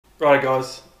Right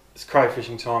guys, it's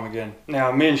crayfishing time again.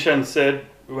 Now me and Shen said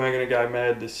we weren't going to go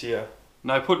mad this year.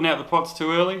 No putting out the pots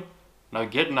too early, no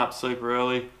getting up super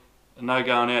early, and no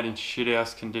going out in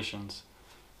shithouse conditions.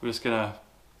 We're just going to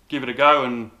give it a go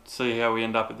and see how we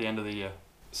end up at the end of the year.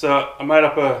 So I made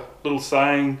up a little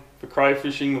saying for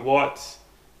crayfishing the whites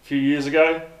a few years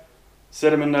ago.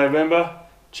 Set them in November,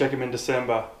 check them in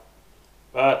December.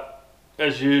 But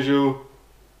as usual,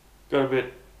 got a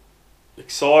bit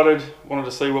excited, wanted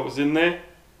to see what was in there.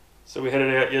 So we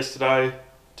headed out yesterday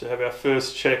to have our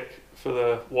first check for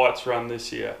the whites run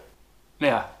this year.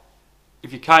 Now,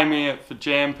 if you came here for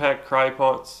jam-packed cray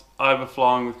pots,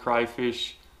 overflowing with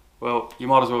crayfish, well, you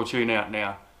might as well tune out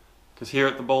now. Because here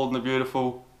at the Bald and the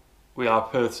Beautiful, we are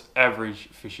Perth's average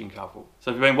fishing couple.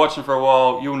 So if you've been watching for a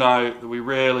while, you'll know that we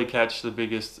rarely catch the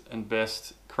biggest and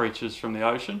best creatures from the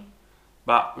ocean,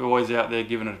 but we're always out there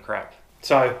giving it a crack.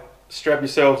 So strap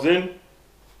yourselves in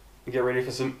and get ready for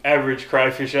some average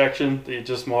crayfish action that you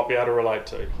just might be able to relate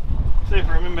to. See if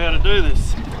I remember how to do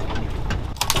this.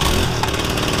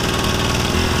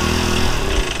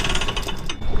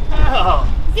 Oh,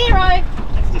 0.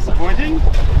 that's disappointing.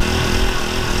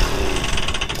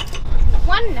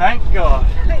 1. Thank God.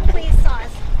 Hopefully a size.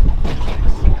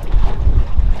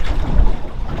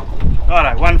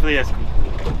 Righto, 1 for the Esky.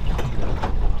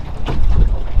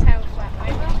 Tail flat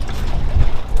over.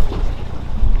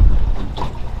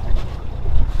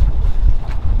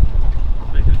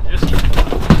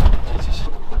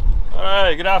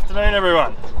 Alright, good afternoon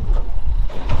everyone.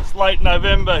 It's late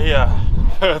November here,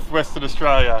 Perth, Western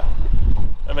Australia.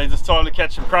 That means it's time to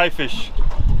catch some crayfish,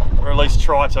 or at least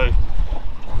try to.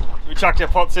 We chucked our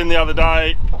pots in the other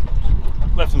day,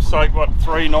 left them soaked, what,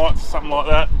 3 nights, something like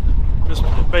that. Just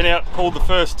been out, pulled the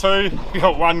first 2, we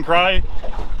got 1 cray.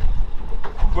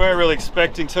 Weren't really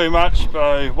expecting too much,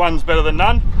 but one's better than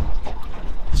none.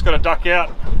 Just got to duck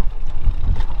out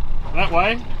that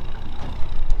way.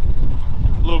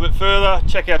 A little bit further,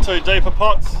 check our 2 deeper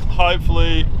pots.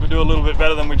 Hopefully we do a little bit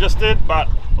better than we just did, but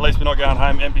at least we're not going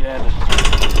home empty-handed.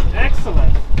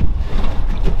 Excellent.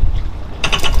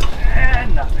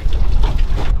 And nothing.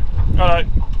 Alright,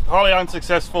 highly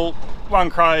unsuccessful. 1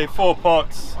 cray, 4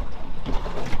 pots.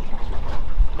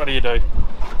 What do?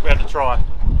 We had to try.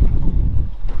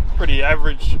 Pretty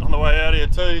average on the way out here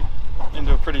too.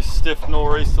 Into a pretty stiff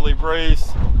nor'easterly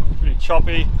breeze. Pretty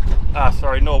choppy.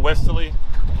 Nor'westerly.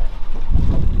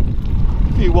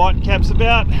 A few white caps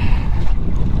about.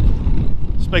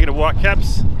 Speaking of white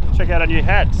caps, check out our new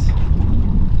hats.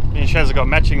 Me and Shaz have got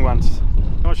matching ones.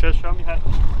 Come on Shaz, show me your hat.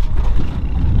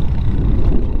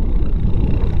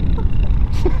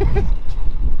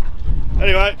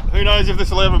 Anyway, who knows if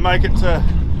this will ever make it to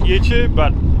YouTube,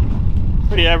 but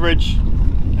pretty average,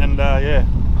 and yeah,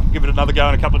 give it another go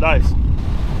in a couple of days.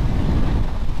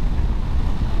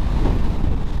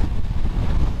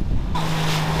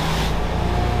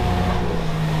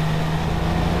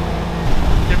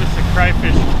 Give us a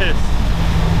crayfish kiss.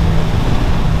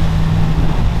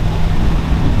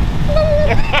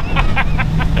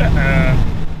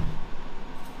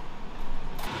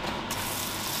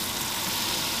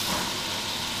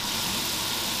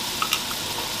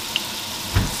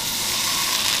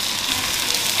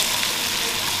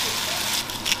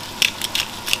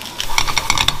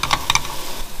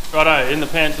 Righto, in the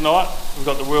pan tonight, we've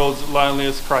got the world's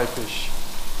loneliest crayfish.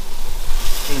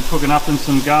 Been cooking up in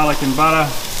some garlic and butter.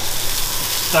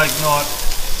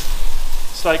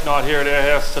 Steak night here at our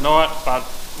house tonight, but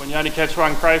when you only catch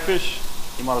 1 crayfish,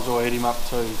 you might as well eat him up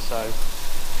too. So,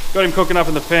 got him cooking up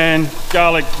in the pan,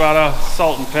 garlic, butter,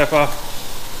 salt and pepper.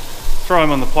 Throw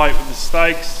him on the plate with the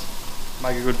steaks,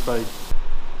 make a good feed.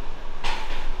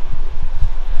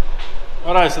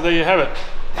 Righto, so there you have it.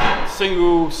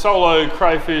 Single solo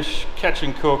crayfish catch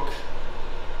and cook,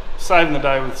 saving the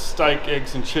day with steak,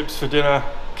 eggs and chips for dinner,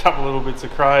 a couple little bits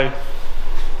of cray.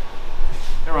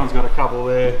 Everyone's got a couple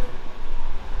there.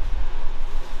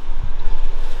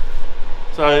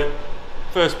 So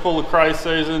first pull of cray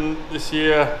season this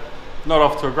year, not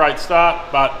off to a great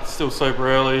start, but still super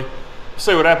early.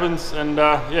 See what happens, and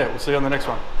yeah, we'll see you on the next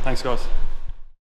one. Thanks guys.